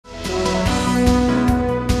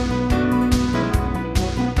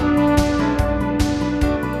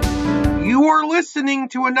listening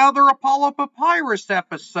to another Apollo Papyrus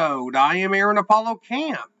episode. I am Aaron Apollo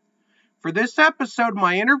Camp. For this episode,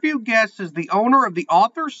 my interview guest is the owner of the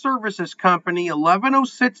author services company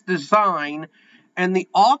 1106 Design and the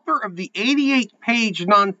author of the 88-page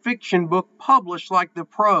nonfiction book published like the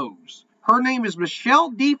prose. Her name is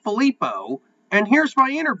Michele DeFilippo, and here's my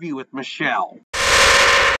interview with Michele.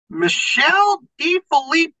 Michele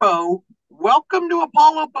DeFilippo, welcome to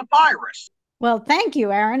Apollo Papyrus. Well, thank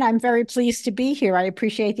you, Aaron. I'm very pleased to be here. I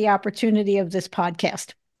appreciate the opportunity of this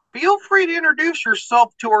podcast. Feel free to introduce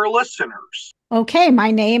yourself to our listeners. Okay,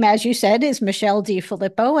 my name, as you said, is Michele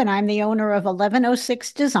DeFilippo, and I'm the owner of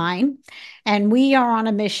 1106 Design. And we are on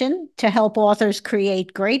a mission to help authors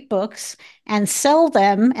create great books and sell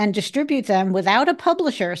them and distribute them without a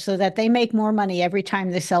publisher so that they make more money every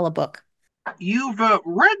time they sell a book. You've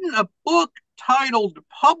written a book titled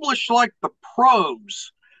Publish Like the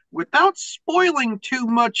Prose. Without spoiling too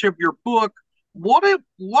much of your book, what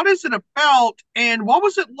is it about, and what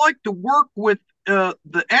was it like to work with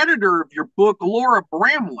the editor of your book, Laura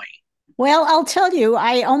Bramley? Well, I'll tell you,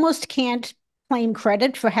 I almost can't claim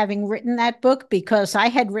credit for having written that book because I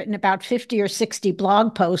had written about 50 or 60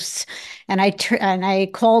 blog posts, and I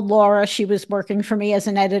called Laura. She was working for me as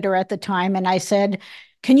an editor at the time, and I said,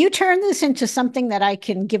 can you turn this into something that I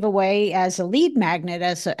can give away as a lead magnet,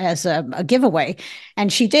 as a giveaway?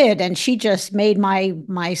 And she did. And she just made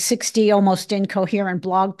my 60 almost incoherent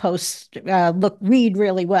blog posts read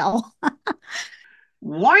really well.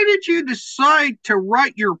 Why did you decide to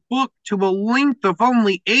write your book to a length of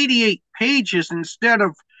only 88 pages instead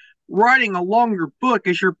of writing a longer book?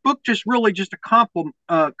 Is your book just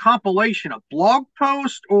a compilation of blog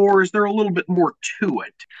posts, or is there a little bit more to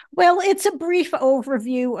it? Well, it's a brief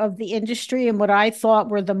overview of the industry and what I thought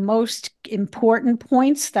were the most important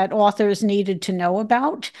points that authors needed to know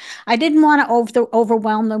about. I didn't want to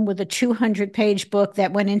overwhelm them with a 200-page book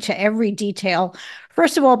that went into every detail.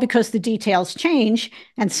 First of all, because the details change,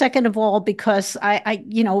 and second of all, because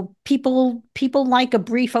people like a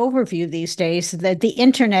brief overview these days. That the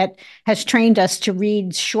internet has trained us to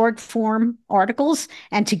read short form articles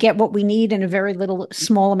and to get what we need in a very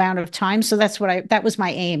small amount of time. So that was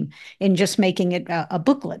my aim in just making it a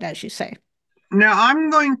booklet, as you say. Now, I'm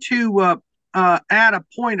going to add a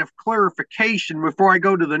point of clarification before I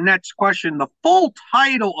go to the next question. The full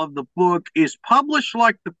title of the book is Publish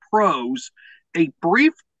Like the Prose, a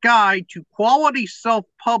brief guide to quality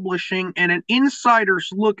self-publishing and an insider's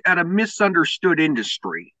look at a misunderstood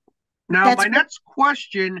industry. Now, my next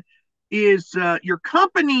question is, your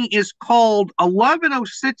company is called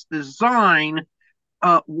 1106 Design.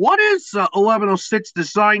 What is 1106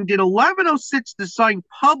 Design? Did 1106 Design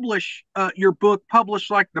publish your book, Publish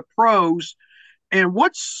Like the Prose? And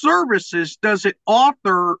what services does it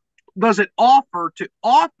offer to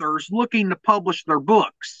authors looking to publish their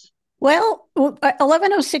books? Well,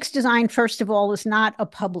 1106 Design, first of all, is not a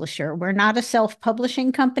publisher. We're not a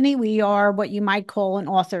self-publishing company. We are what you might call an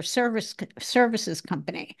author services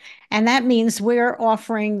company. And that means we're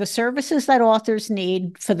offering the services that authors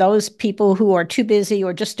need for those people who are too busy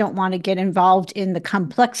or just don't want to get involved in the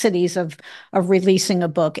complexities of releasing a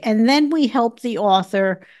book. And then we help the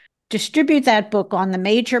author distribute that book on the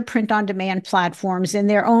major print-on-demand platforms in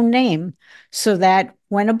their own name so that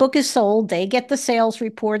when a book is sold, they get the sales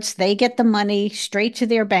reports, they get the money straight to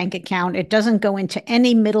their bank account. It doesn't go into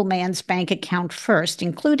any middleman's bank account first,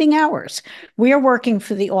 including ours. We are working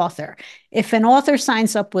for the author. If an author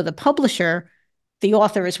signs up with a publisher, the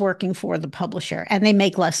author is working for the publisher, and they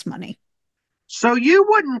make less money. So you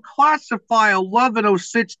wouldn't classify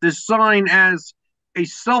 1106 Design as a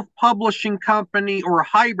self-publishing company or a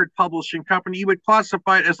hybrid publishing company. You would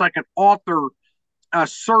classify it as like an author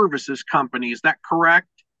services company. Is that correct?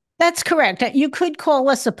 That's correct. You could call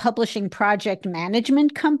us a publishing project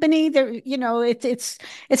management company. It's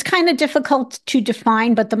kind of difficult to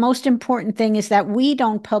define, but the most important thing is that we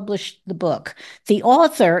don't publish the book. The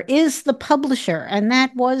author is the publisher, and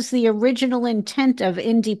that was the original intent of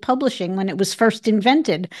indie publishing when it was first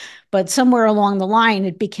invented. But somewhere along the line,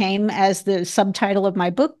 it became, as the subtitle of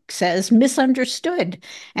my book says, misunderstood.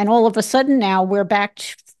 And all of a sudden now we're back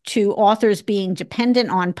to authors being dependent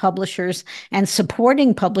on publishers and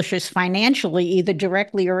supporting publishers financially, either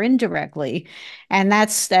directly or indirectly. And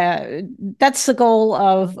that's the goal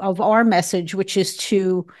of our message, which is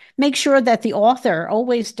to make sure that the author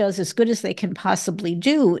always does as good as they can possibly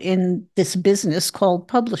do in this business called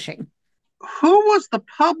publishing. Who was the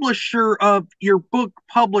publisher of your book,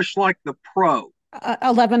 Publish Like the Pro?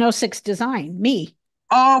 1106 Design, me.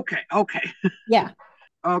 Okay. Yeah.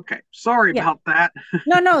 Okay, sorry Yeah. about that.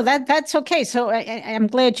 No, that's okay. So I'm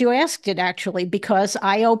glad you asked it actually, because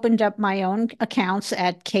I opened up my own accounts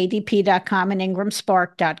at kdp.com and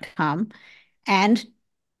ingramspark.com and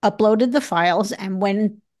uploaded the files. And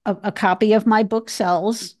when a copy of my book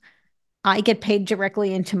sells, I get paid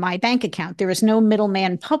directly into my bank account. There is no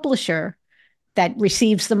middleman publisher that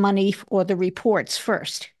receives the money or the reports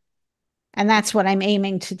first. And that's what I'm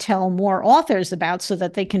aiming to tell more authors about so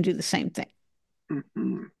that they can do the same thing.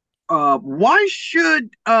 Mhm. Why should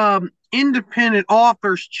independent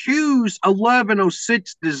authors choose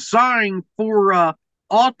 1106 design for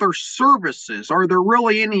author services? Are there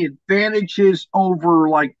really any advantages over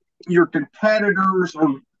like your competitors,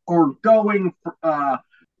 or going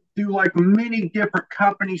through like many different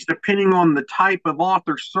companies depending on the type of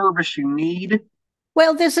author service you need?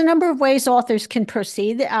 Well, there's a number of ways authors can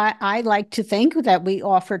proceed. I like to think that we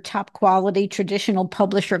offer top quality, traditional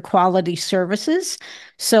publisher quality services.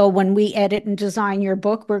 So when we edit and design your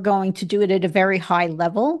book, we're going to do it at a very high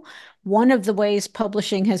level. One of the ways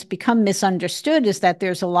publishing has become misunderstood is that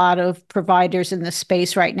there's a lot of providers in the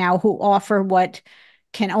space right now who offer what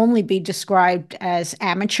can only be described as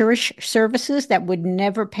amateurish services that would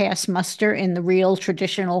never pass muster in the real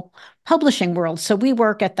traditional publishing world. So we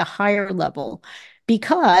work at the higher level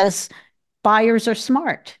because buyers are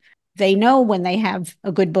smart. They know when they have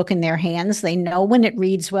a good book in their hands. They know when it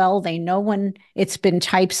reads well. They know when it's been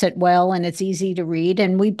typeset well and it's easy to read.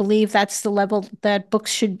 And we believe that's the level that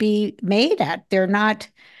books should be made at. They're not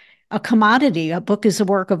a commodity. A book is a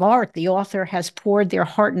work of art. The author has poured their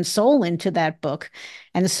heart and soul into that book.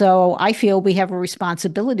 And so I feel we have a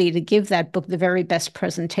responsibility to give that book the very best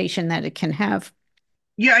presentation that it can have.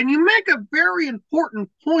 Yeah, and you make a very important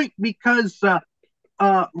point because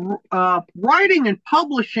writing and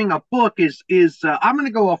publishing a book is I'm going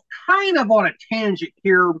to go off kind of on a tangent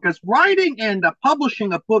here, because writing and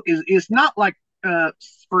publishing a book is not like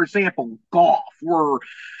for example golf, where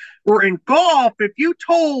in golf, if you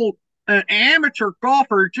told an amateur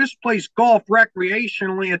golfer who just plays golf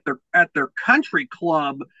recreationally at their country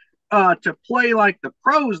club to play like the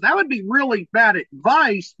pros, that would be really bad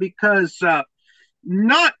advice, because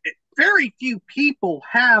not very few people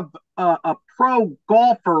have a pro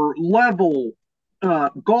golfer level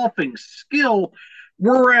golfing skill,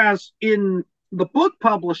 whereas in the book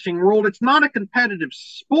publishing world, it's not a competitive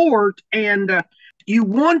sport, and you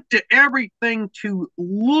want everything to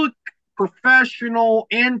look professional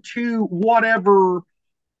and to whatever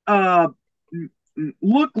uh,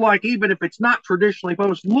 look like, even if it's not traditionally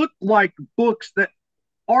published, look like books that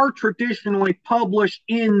are traditionally published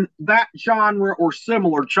in that genre or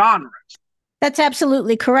similar genres. That's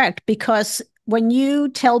absolutely correct, because when you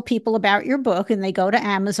tell people about your book and they go to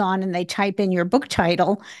Amazon and they type in your book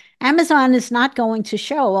title, Amazon is not going to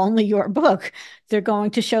show only your book. They're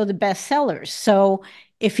going to show the best sellers. So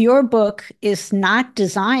if your book is not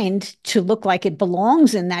designed to look like it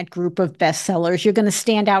belongs in that group of bestsellers, you're going to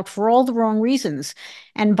stand out for all the wrong reasons.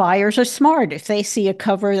 And buyers are smart. If they see a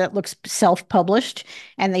cover that looks self-published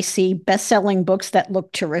and they see best-selling books that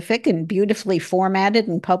look terrific and beautifully formatted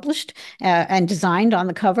and published and designed on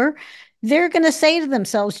the cover, they're going to say to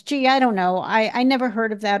themselves, gee, I don't know. I never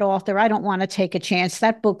heard of that author. I don't want to take a chance.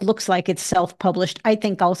 That book looks like it's self-published. I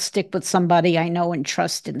think I'll stick with somebody I know and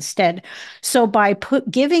trust instead. So by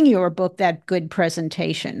giving your book that good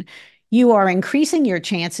presentation, you are increasing your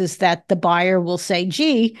chances that the buyer will say,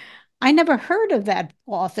 gee, I never heard of that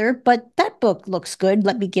author, but that book looks good.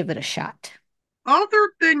 Let me give it a shot.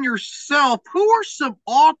 Other than yourself, who are some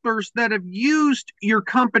authors that have used your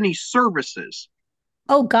company's services?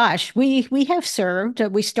 Oh gosh, we have served.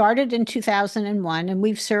 We started in 2001 and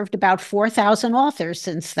we've served about 4,000 authors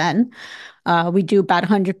since then. We do about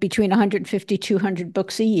 100, between 150, 200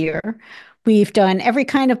 books a year. We've done every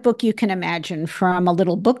kind of book you can imagine, from a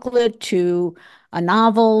little booklet to a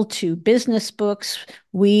novel to business books.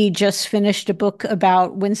 We just finished a book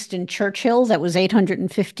about Winston Churchill that was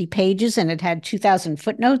 850 pages and it had 2,000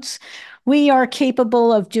 footnotes. We are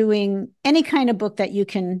capable of doing any kind of book that you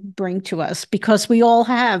can bring to us because we all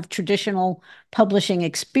have traditional publishing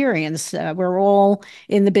experience. We're all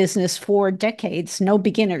in the business for decades, no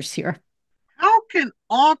beginners here. How can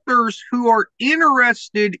authors who are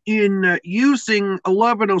interested in using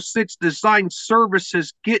 1106 design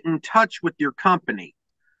services get in touch with your company?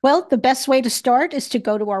 Well, the best way to start is to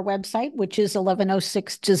go to our website, which is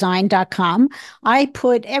 1106design.com. I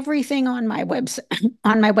put everything on my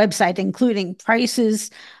website, including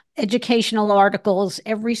prices, educational articles,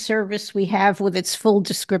 every service we have with its full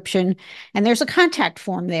description, and there's a contact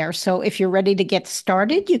form there. So if you're ready to get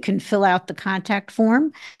started, you can fill out the contact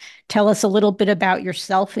form, tell us a little bit about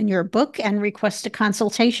yourself and your book, and request a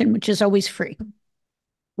consultation, which is always free.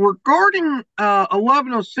 Regarding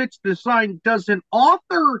 1106 design, does an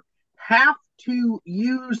author have to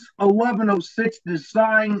use 1106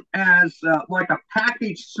 design as like a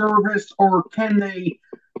package service, or can they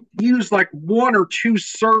use like one or two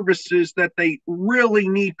services that they really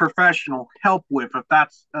need professional help with,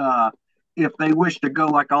 if they wish to go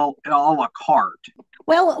like a la carte?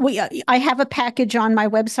 Well, I have a package on my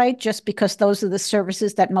website just because those are the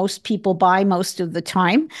services that most people buy most of the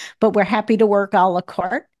time, but we're happy to work a la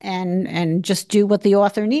carte and just do what the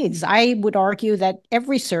author needs. I would argue that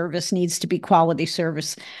every service needs to be quality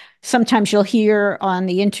service. Sometimes you'll hear on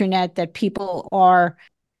the internet that people are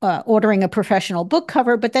ordering a professional book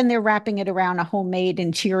cover, but then they're wrapping it around a homemade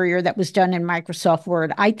interior that was done in Microsoft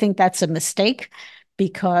Word. I think that's a mistake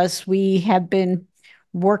because we have been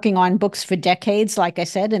working on books for decades, like I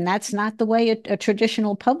said, and that's not the way a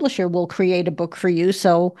traditional publisher will create a book for you.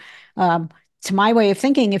 So, to my way of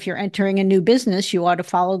thinking, if you're entering a new business, you ought to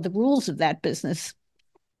follow the rules of that business.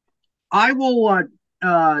 I will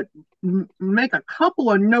make a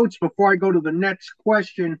couple of notes before I go to the next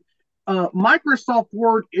question. Microsoft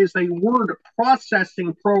Word is a word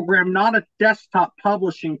processing program, not a desktop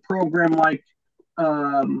publishing program like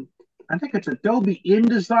I think it's Adobe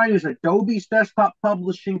InDesign is Adobe's desktop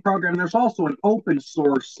publishing program. There's also an open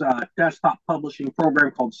source desktop publishing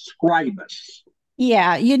program called Scribus.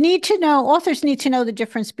 Yeah, you need to know, authors need to know the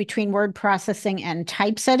difference between word processing and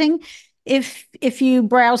typesetting. If you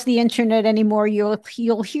browse the internet anymore,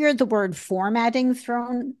 you'll hear the word formatting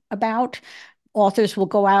thrown about. Authors will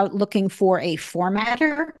go out looking for a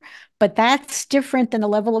formatter, but that's different than the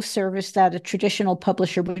level of service that a traditional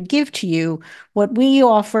publisher would give to you. What we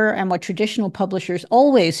offer and what traditional publishers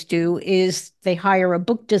always do is they hire a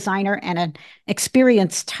book designer and an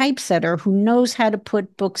experienced typesetter who knows how to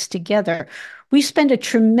put books together. We spend a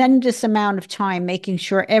tremendous amount of time making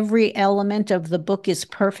sure every element of the book is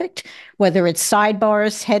perfect, whether it's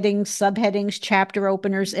sidebars, headings, subheadings, chapter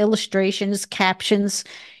openers, illustrations, captions,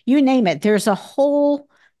 you name it. There's a whole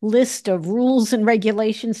list of rules and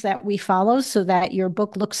regulations that we follow so that your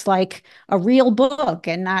book looks like a real book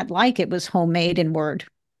and not like it was homemade in Word.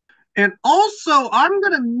 And also, I'm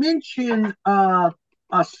going to mention a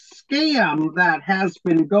scam that has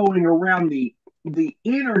been going around the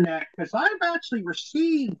internet, because I've actually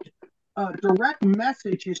received direct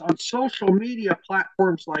messages on social media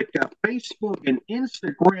platforms like Facebook and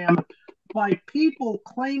Instagram by people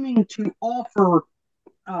claiming to offer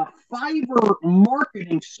Fiverr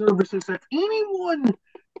marketing services. If anyone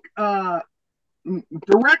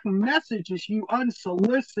direct messages you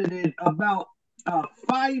unsolicited about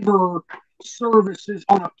Fiverr services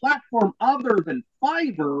on a platform other than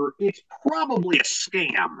Fiverr, it's probably a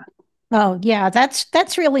scam. Oh, yeah,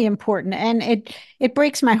 that's really important. And it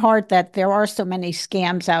breaks my heart that there are so many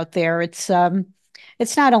scams out there. It's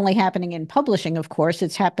not only happening in publishing, of course,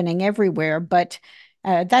 it's happening everywhere, but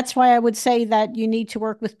that's why I would say that you need to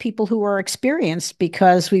work with people who are experienced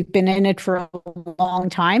because we've been in it for a long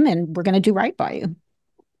time and we're going to do right by you.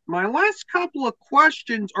 My last couple of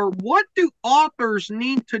questions are: what do authors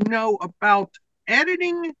need to know about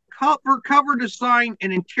editing, cover design,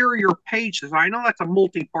 and interior pages? I know that's a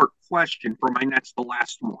multi-part question for my next to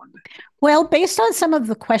last one. Well, based on some of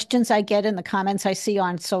the questions I get in the comments I see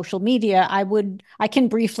on social media, I can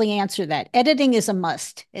briefly answer that. Editing is a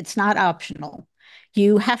must. It's not optional.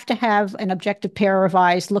 You have to have an objective pair of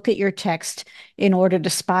eyes, look at your text in order to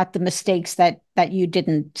spot the mistakes that you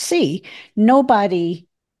didn't see. Nobody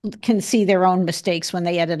can see their own mistakes when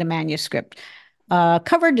they edit a manuscript.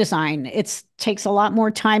 Cover design, it takes a lot more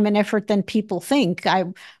time and effort than people think. I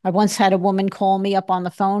once had a woman call me up on the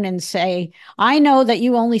phone and say, I know that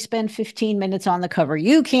you only spend 15 minutes on the cover.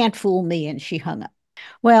 You can't fool me. And she hung up.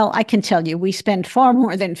 Well, I can tell you, we spend far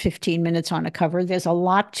more than 15 minutes on a cover. There's a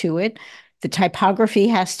lot to it. The typography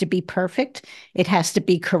has to be perfect. It has to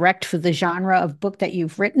be correct for the genre of book that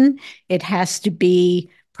you've written. It has to be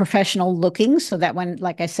professional looking so that when,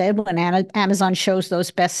 like I said, when Amazon shows those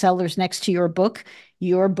bestsellers next to your book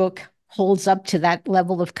holds up to that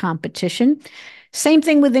level of competition. Same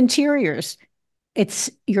thing with interiors.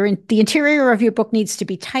 The interior of your book needs to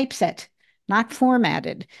be typeset, not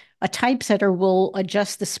formatted. A typesetter will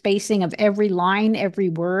adjust the spacing of every line, every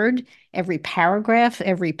word, every paragraph,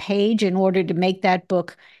 every page in order to make that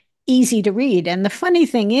book easy to read. And the funny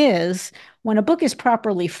thing is, when a book is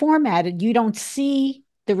properly formatted, you don't see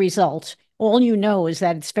the result. All you know is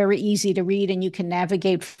that it's very easy to read and you can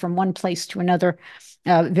navigate from one place to another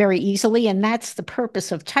very easily. And that's the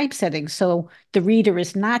purpose of typesetting. So the reader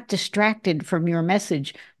is not distracted from your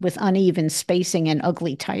message with uneven spacing and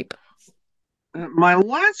ugly type. My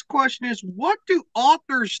last question is, what do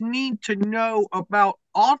authors need to know about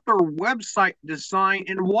author website design,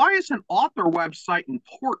 and why is an author website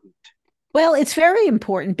important? Well, it's very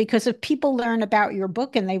important because if people learn about your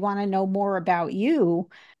book and they want to know more about you,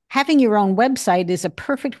 having your own website is a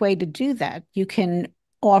perfect way to do that. You can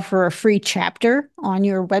offer a free chapter on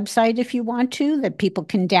your website if you want to, that people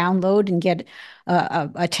can download and get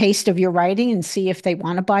a taste of your writing and see if they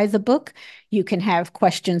want to buy the book. You can have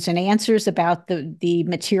questions and answers about the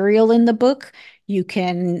material in the book. You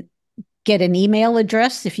can get an email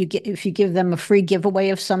address. If you give them a free giveaway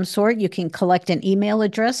of some sort, you can collect an email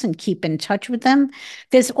address and keep in touch with them.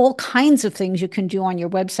 There's all kinds of things you can do on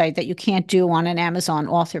your website that you can't do on an Amazon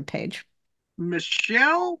author page.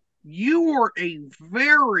 Michele, you are a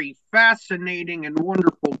very fascinating and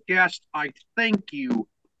wonderful guest. I thank you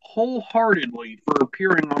wholeheartedly for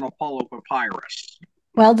appearing on Apollo Papyrus.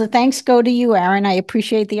 Well, the thanks go to you, Aaron. I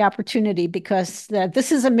appreciate the opportunity because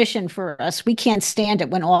this is a mission for us. We can't stand it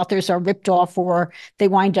when authors are ripped off or they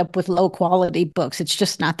wind up with low quality books. It's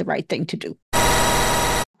just not the right thing to do.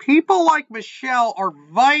 People like Michele are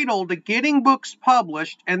vital to getting books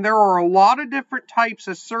published, and there are a lot of different types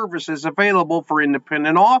of services available for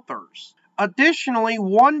independent authors. Additionally,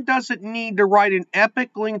 one doesn't need to write an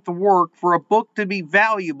epic length work for a book to be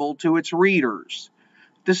valuable to its readers.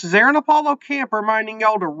 This is Aaron Apollo Camp reminding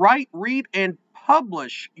y'all to write, read, and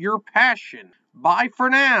publish your passion. Bye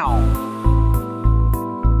for now.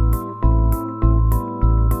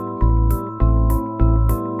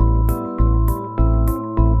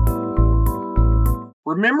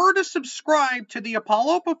 Remember to subscribe to the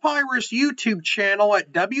Apollo Papyrus YouTube channel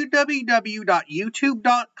at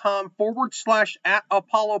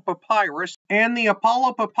www.youtube.com/@ApolloPapyrus and the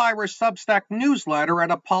Apollo Papyrus Substack newsletter at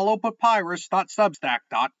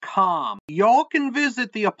apollopapyrus.substack.com. Y'all can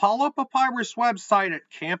visit the Apollo Papyrus website at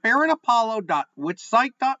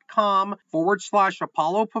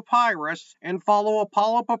campaaronapollo.wixsite.com/Apollo Papyrus and follow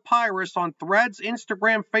Apollo Papyrus on Threads,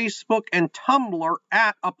 Instagram, Facebook, and Tumblr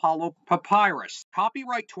at Apollo Papyrus. Copyright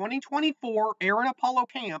 2024, Aaron Apollo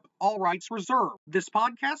Camp, all rights reserved. This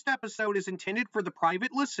podcast episode is intended for the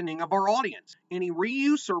private listening of our audience. Any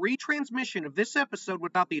reuse or retransmission of this episode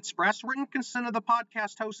without the express written consent of the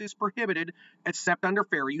podcast host is prohibited, except under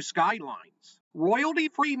fair use guidelines.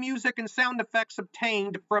 Royalty-free music and sound effects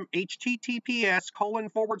obtained from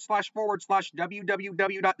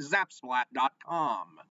https://www.zapsplat.com.